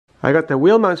I got the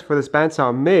wheel mounts for this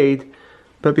bandsaw made,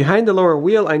 but behind the lower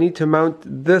wheel I need to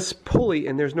mount this pulley,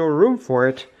 and there's no room for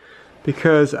it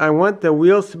because I want the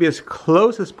wheels to be as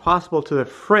close as possible to the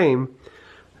frame.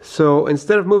 So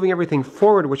instead of moving everything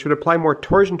forward, which would apply more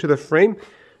torsion to the frame,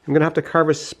 I'm going to have to carve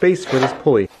a space for this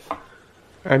pulley.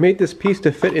 I made this piece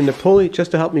to fit in the pulley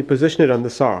just to help me position it on the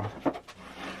saw.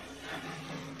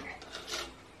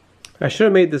 I should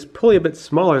have made this pulley a bit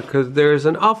smaller because there's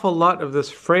an awful lot of this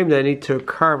frame that I need to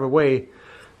carve away.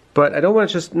 But I don't want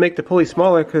to just make the pulley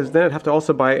smaller because then I'd have to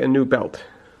also buy a new belt.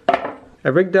 I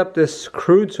rigged up this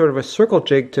crude sort of a circle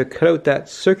jig to cut out that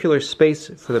circular space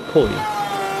for the pulley.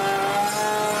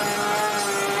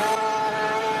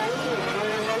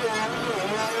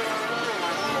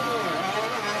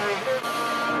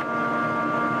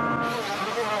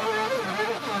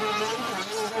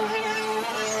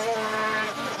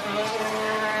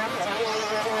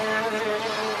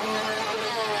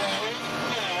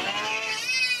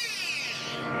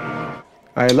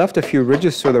 I left a few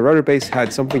ridges so the rudder base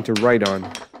had something to ride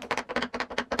on.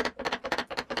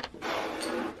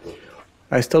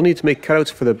 I still need to make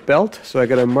cutouts for the belt, so I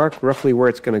gotta mark roughly where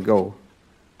it's gonna go.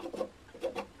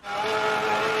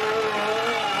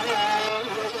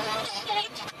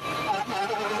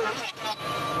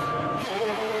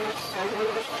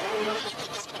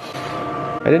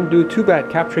 I didn't do too bad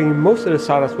capturing most of the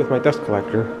sawdust with my dust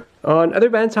collector. On other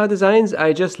bandsaw designs,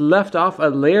 I just left off a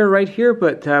layer right here,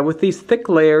 but with these thick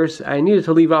layers, I needed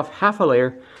to leave off half a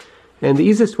layer. And the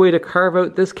easiest way to carve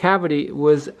out this cavity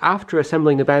was after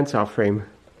assembling the bandsaw frame.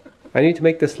 I need to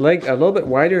make this leg a little bit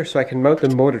wider so I can mount the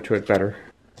motor to it better.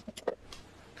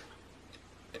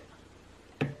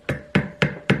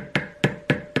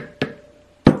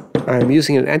 I'm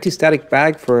using an anti-static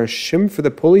bag for a shim for the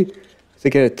pulley to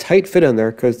get a tight fit on there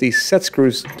because these set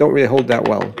screws don't really hold that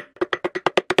well.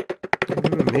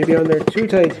 Maybe on there too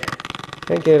tight.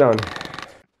 Can't get it on.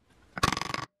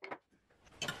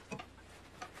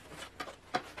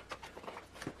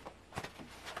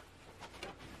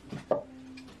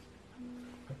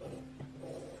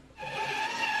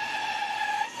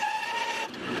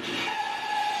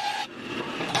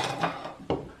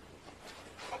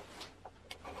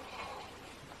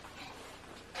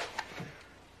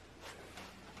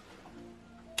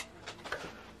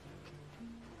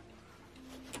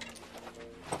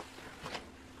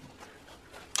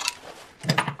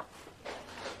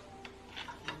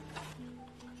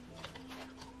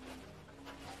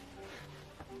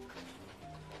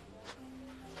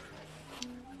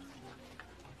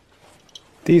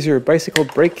 These are bicycle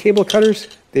brake cable cutters.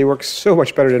 They work so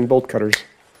much better than bolt cutters.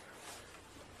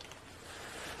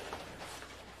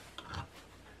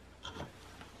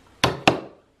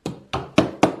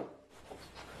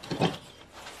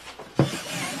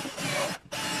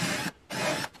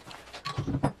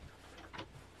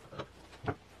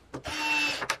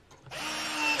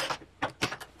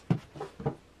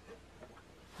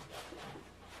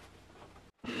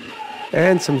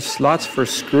 And some slots for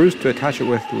screws to attach it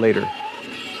with later.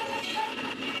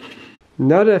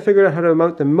 Now that I figured out how to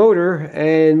mount the motor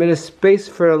and made a space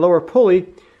for a lower pulley,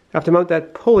 I have to mount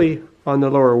that pulley on the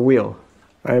lower wheel.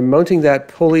 I'm mounting that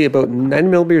pulley about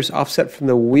 9mm offset from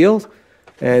the wheel,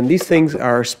 and these things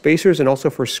are spacers and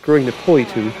also for screwing the pulley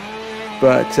to.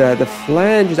 But the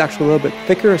flange is actually a little bit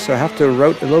thicker, so I have to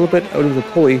route a little bit out of the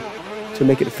pulley to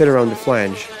make it fit around the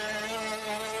flange.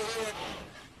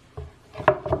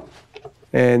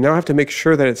 And now I have to make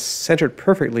sure that it's centered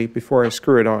perfectly before I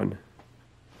screw it on.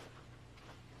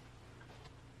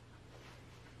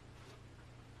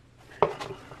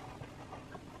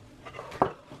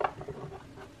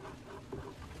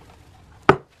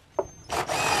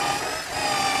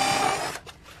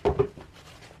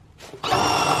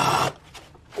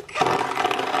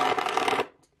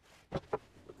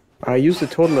 I used a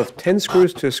total of 10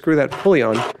 screws to screw that pulley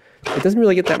on. It doesn't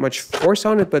really get that much force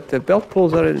on it, but the belt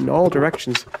pulls on it in all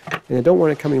directions, and I don't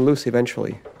want it coming loose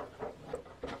eventually.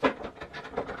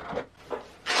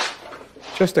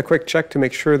 Just a quick check to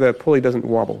make sure the pulley doesn't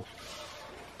wobble.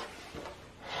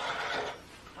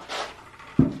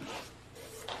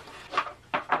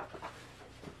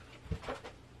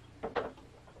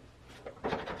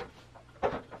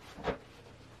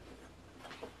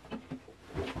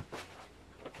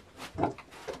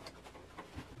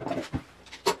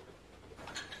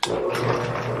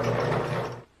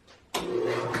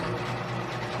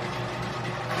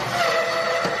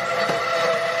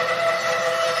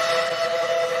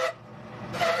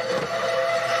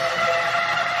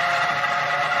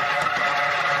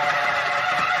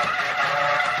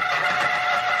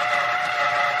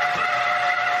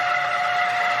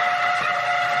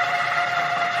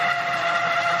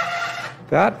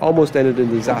 That almost ended in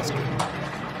disaster.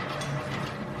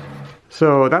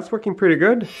 So that's working pretty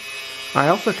good. I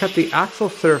also cut the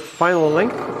axles to their final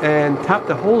length and tapped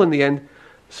a hole in the end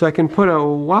so I can put a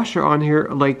washer on here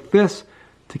like this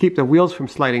to keep the wheels from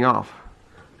sliding off.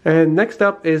 And next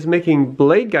up is making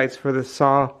blade guides for the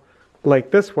saw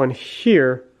like this one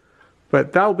here,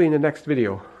 but that'll be in the next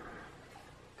video.